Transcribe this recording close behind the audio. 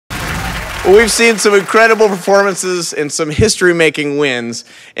Well, we've seen some incredible performances and some history-making wins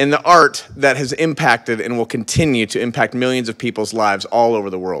in the art that has impacted and will continue to impact millions of people's lives all over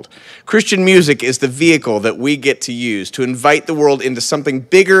the world. Christian music is the vehicle that we get to use to invite the world into something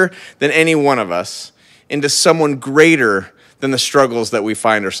bigger than any one of us, into someone greater than the struggles that we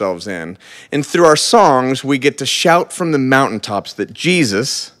find ourselves in. And through our songs, we get to shout from the mountaintops that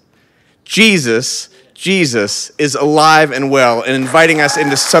Jesus is alive and well and inviting us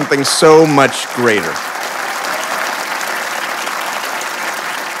into something so much greater.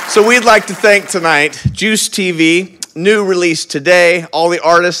 So we'd like to thank tonight JUCE TV, new release today, all the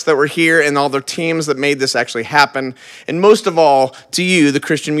artists that were here and all their teams that made this actually happen, and most of all, to you, the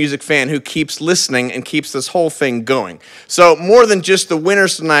Christian music fan who keeps listening and keeps this whole thing going. So more than just the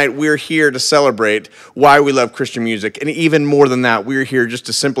winners tonight, we're here to celebrate why we love Christian music, and even more than that, we're here just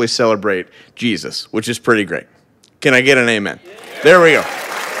to simply celebrate Jesus, which is pretty great. Can I get an amen? Yeah. There we go.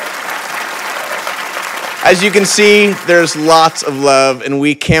 As you can see, there's lots of love, and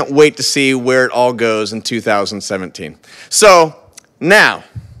we can't wait to see where it all goes in 2017. So, now,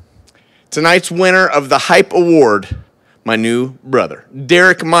 tonight's winner of the Hype Award, my new brother,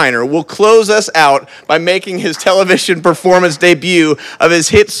 Derek Minor, will close us out by making his television performance debut of his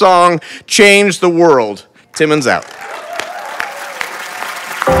hit song, Change the World. Timmons out.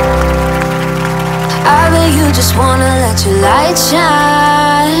 I bet you just wanna let your light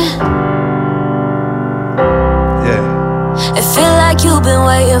shine. I feel like you've been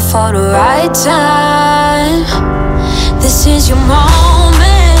waiting for the right time. This is your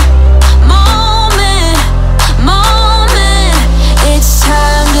moment, moment, moment. It's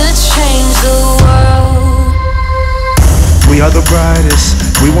time to change the world. We are the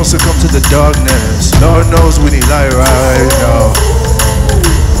brightest, we won't succumb to the darkness. Lord knows we need light right now.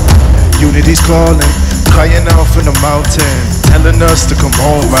 Unity's calling, crying out from the mountain, telling us to come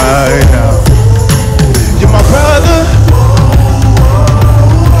home right now. You're my brother.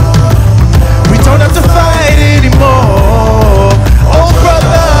 We don't have to fight anymore. Oh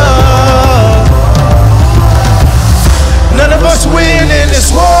brother, none of us win in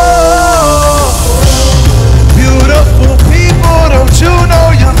this war. Beautiful people, don't you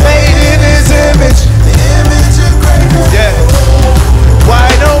know you're made in His image? The image of greatness. Yeah. Why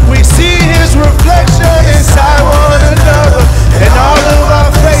don't we see His reflection inside one another and all of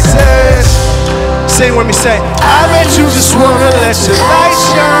our faces? Sing with me, say, I bet you just wanna let your light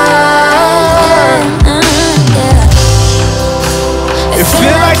shine. It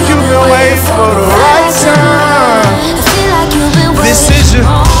feel like you've been waiting for the right time. This is your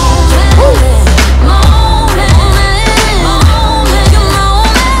moment.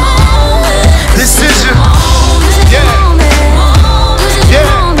 This is your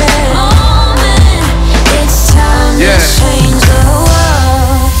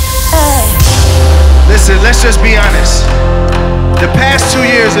Listen, let's just be honest. The past 2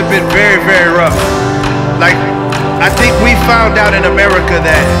 years have been very, very rough. Like, I think we found out in America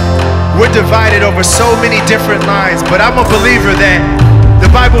that we're divided over so many different lines, but I'm a believer that the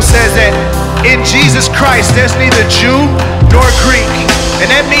Bible says that in Jesus Christ, there's neither Jew nor Greek.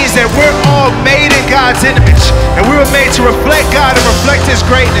 And that means that we're all made in God's image, and we were made to reflect God and reflect His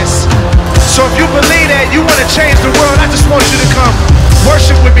greatness. So if you believe that you want to change the world, I just want you to come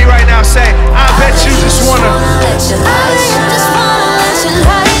worship with me right now. Say, I bet you just want to.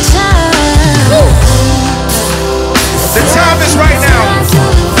 The time is right now.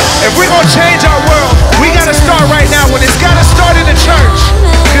 If we're going to change our world, we got to start right now. When it's got to start in the church.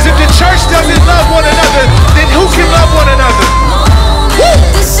 Because if the church doesn't love one another, then who can love one another? Woo!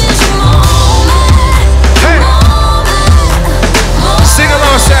 Hey. Sing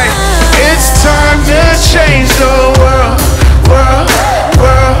along, say, it's time to change the world, world,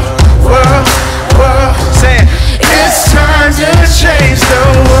 world, world, world. Say it. It's time to change the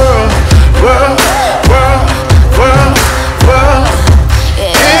world, world, world, world, world.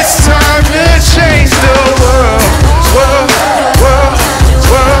 It's time to change the world, world, world,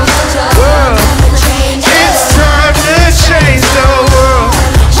 world, world. It's time to change the world,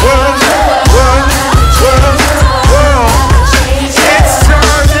 world, world, world, world. It's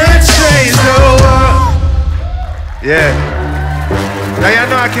time to change the world. Yeah. Now y'all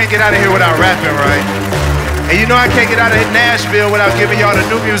know I can't get out of here without rapping, right? And you know I can't get out of Nashville without giving y'all the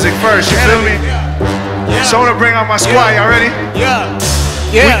new music first, you feel me? Yeah. So I wanna bring out my squad, y'all ready? Yeah.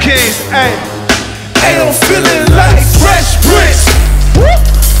 Yeah. We kings, hey. Hey, I'm feeling like Fresh Prince.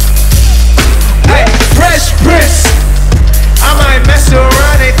 Hey, Fresh Prince. I might mess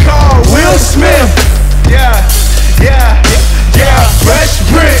around and call Will Smith. Yeah, yeah, yeah, Fresh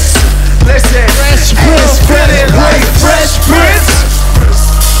Prince. Listen, Fresh Prince, feeling like Fresh Prince.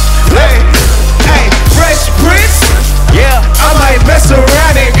 Hey.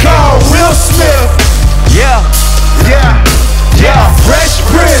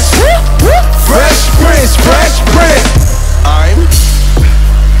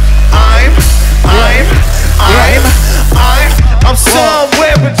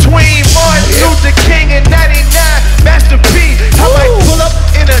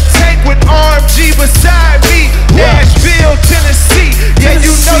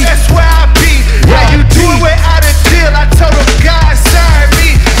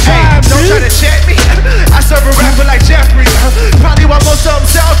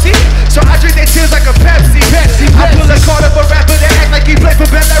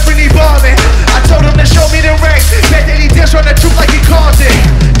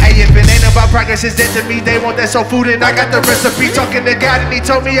 is dead to me. They want that soul food and I got the recipe. Talking to God and he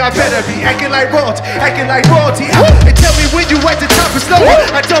told me I better be acting like royalty, acting like royalty. And tell me when you at the top is slow.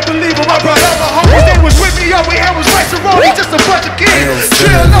 I don't believe him. I brought all my homies. They was with me. All we had was rice and rolling. Just a bunch of kids.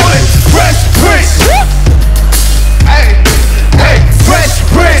 Chill on it. Fresh Prince. Hey, hey, Fresh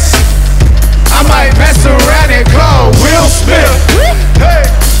Prince. I might mess around.